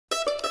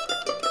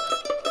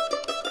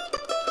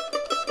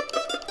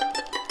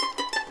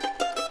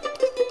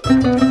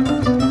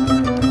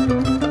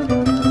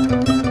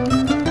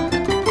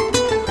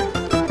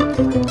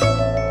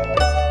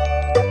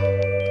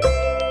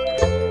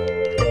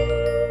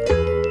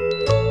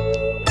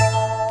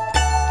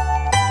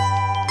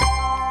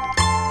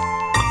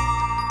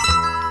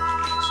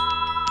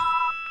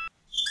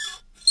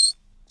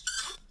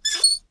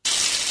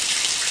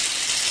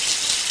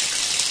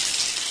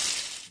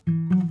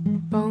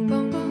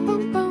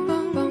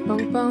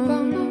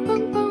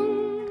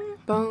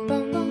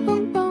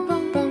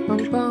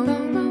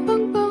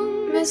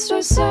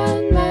Mr.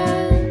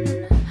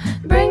 Sandman,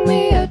 bring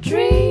me a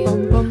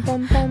dream.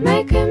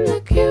 Make him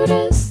the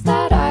cutest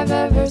that I've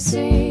ever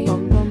seen.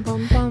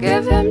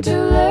 Give him two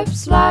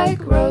lips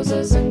like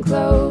roses and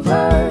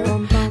clover.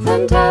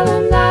 Then tell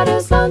him that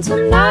his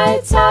lonesome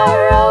nights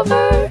are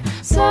over.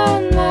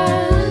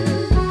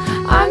 Sandman,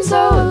 I'm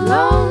so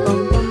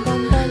alone.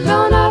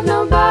 Don't have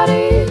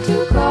nobody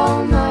to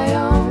call my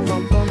own.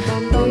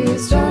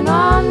 Please turn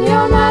on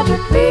your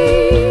magic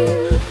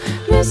beam.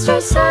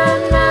 Mr.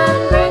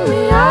 Sandman, bring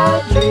me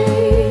a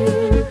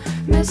dream.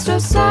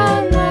 Mr.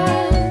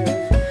 Sandman,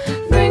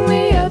 bring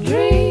me a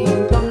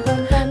dream.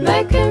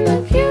 Make him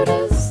the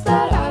cutest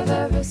that I've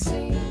ever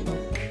seen.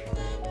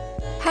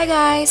 Hi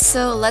guys,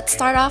 so let's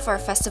start off our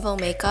festival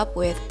makeup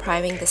with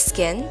priming the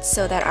skin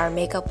so that our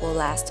makeup will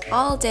last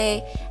all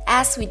day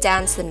as we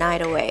dance the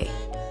night away.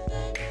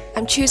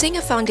 I'm choosing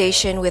a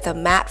foundation with a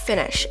matte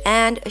finish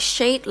and a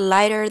shade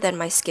lighter than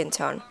my skin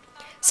tone.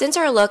 Since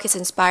our look is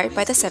inspired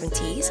by the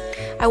 70s,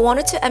 I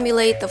wanted to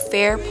emulate the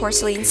fair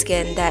porcelain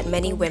skin that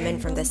many women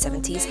from the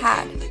 70s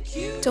had.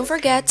 Don't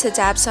forget to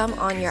dab some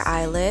on your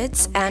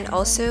eyelids and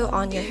also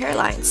on your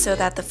hairline so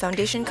that the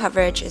foundation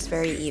coverage is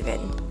very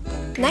even.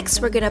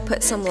 Next, we're gonna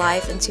put some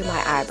life into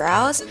my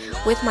eyebrows.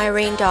 With my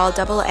Rain Doll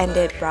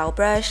double-ended brow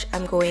brush,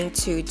 I'm going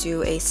to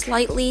do a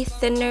slightly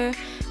thinner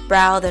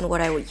brow than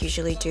what I would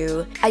usually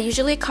do. I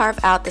usually carve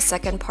out the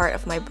second part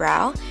of my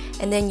brow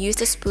and then use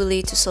the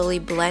spoolie to slowly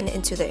blend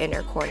into the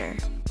inner corner.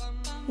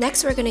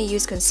 Next, we're going to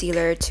use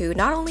concealer to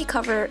not only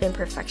cover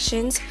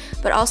imperfections,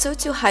 but also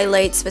to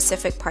highlight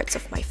specific parts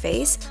of my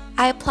face.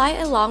 I apply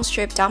a long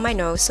strip down my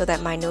nose so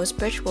that my nose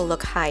bridge will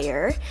look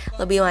higher.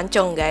 Labi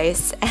wancong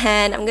guys.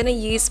 And I'm going to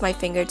use my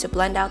finger to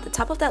blend out the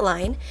top of that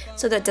line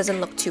so that it doesn't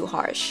look too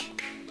harsh.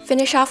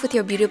 Finish off with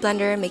your beauty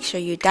blender, make sure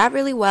you dab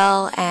really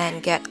well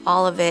and get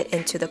all of it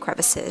into the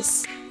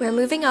crevices. We're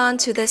moving on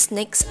to this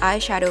NYX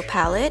eyeshadow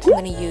palette. I'm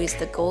going to use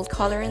the gold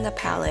color in the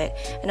palette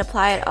and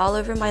apply it all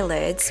over my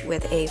lids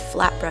with a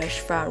flat brush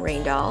from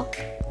Rain Doll.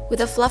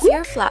 With a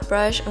fluffier flat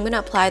brush, I'm going to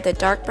apply the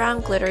dark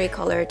brown glittery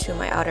color to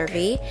my outer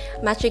V.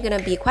 I'm actually going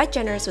to be quite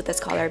generous with this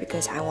color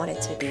because I want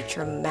it to be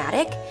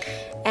dramatic.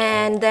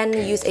 And then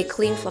use a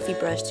clean fluffy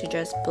brush to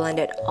just blend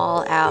it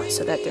all out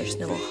so that there's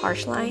no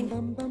harsh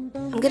line.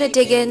 I'm gonna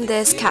dig in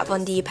this Kat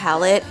Von D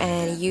palette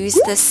and use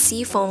this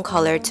seafoam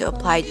color to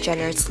apply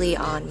generously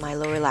on my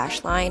lower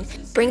lash line.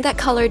 Bring that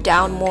color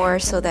down more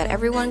so that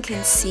everyone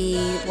can see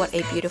what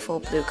a beautiful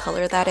blue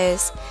color that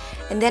is.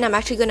 And then I'm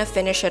actually gonna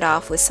finish it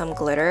off with some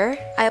glitter.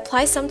 I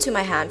apply some to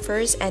my hand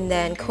first and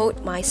then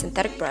coat my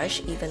synthetic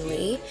brush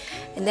evenly.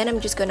 And then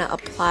I'm just gonna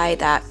apply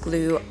that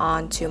glue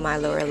onto my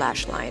lower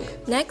lash line.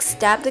 Next,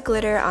 dab the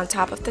glitter on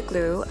top of the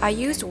glue. I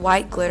used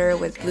white glitter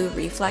with blue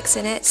reflex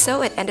in it,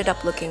 so it ended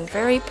up looking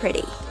very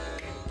pretty.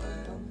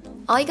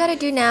 All you gotta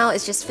do now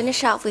is just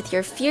finish off with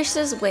your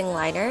fiercest wing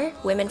liner.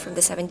 Women from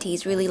the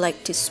 70s really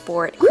like to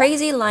sport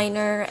crazy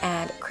liner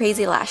and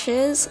crazy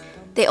lashes.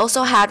 They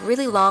also had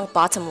really long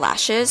bottom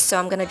lashes, so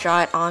I'm gonna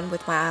draw it on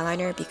with my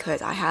eyeliner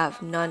because I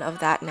have none of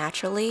that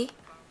naturally.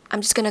 I'm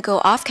just gonna go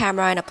off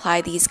camera and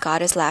apply these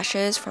goddess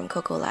lashes from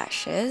Koko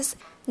Lashes.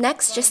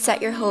 Next, just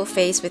set your whole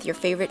face with your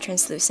favorite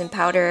translucent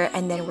powder,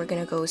 and then we're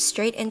gonna go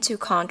straight into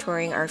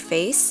contouring our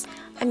face.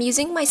 I'm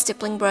using my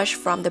stippling brush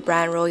from the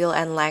brand Royal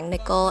and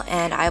Langnickel,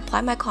 and I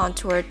apply my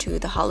contour to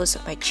the hollows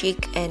of my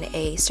cheek in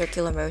a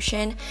circular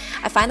motion.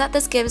 I find that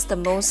this gives the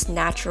most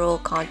natural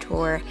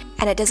contour,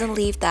 and it doesn't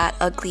leave that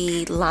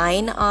ugly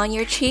line on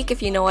your cheek,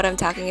 if you know what I'm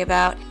talking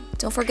about.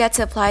 Don't forget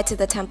to apply to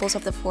the temples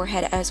of the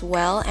forehead as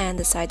well and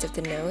the sides of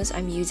the nose.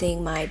 I'm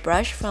using my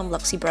brush from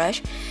Luxie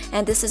Brush,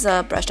 and this is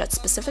a brush that's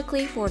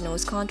specifically for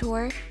nose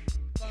contour.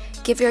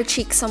 Give your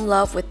cheeks some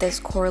love with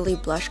this corally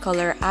blush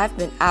color. I've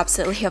been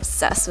absolutely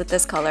obsessed with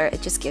this color.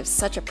 It just gives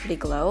such a pretty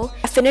glow.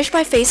 I finished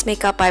my face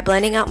makeup by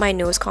blending out my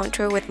nose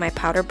contour with my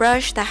powder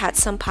brush that had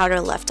some powder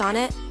left on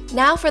it.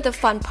 Now for the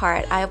fun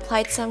part, I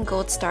applied some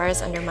gold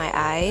stars under my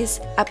eyes.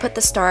 I put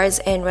the stars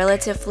in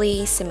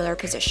relatively similar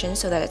positions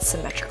so that it's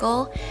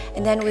symmetrical.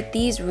 And then with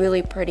these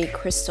really pretty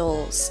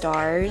crystal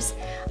stars,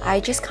 I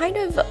just kind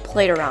of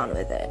played around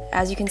with it.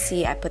 As you can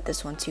see, I put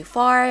this one too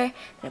far, and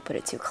I put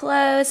it too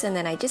close, and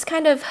then I just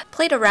kind of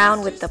played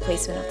around with the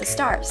placement of the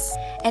stars.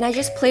 And I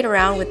just played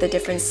around with the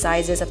different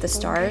sizes of the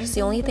stars.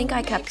 The only thing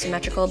I kept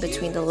symmetrical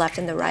between the left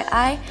and the right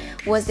eye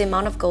was the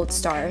amount of gold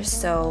stars,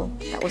 so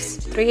that was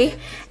 3.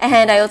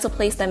 And I also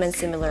placed them in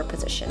similar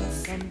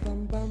positions.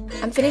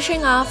 I'm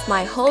finishing off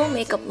my whole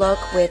makeup look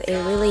with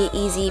a really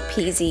easy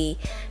peasy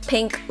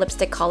pink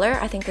lipstick color.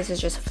 I think this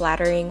is just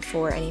flattering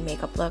for any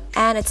makeup look.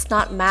 And it's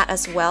not matte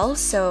as well,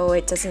 so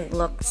it doesn't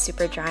look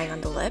super drying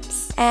on the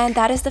lips. And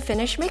that is the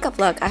finished makeup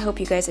look. I hope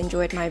you guys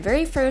enjoyed my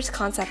very first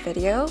concept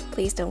video.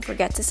 Please don't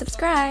forget to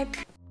subscribe.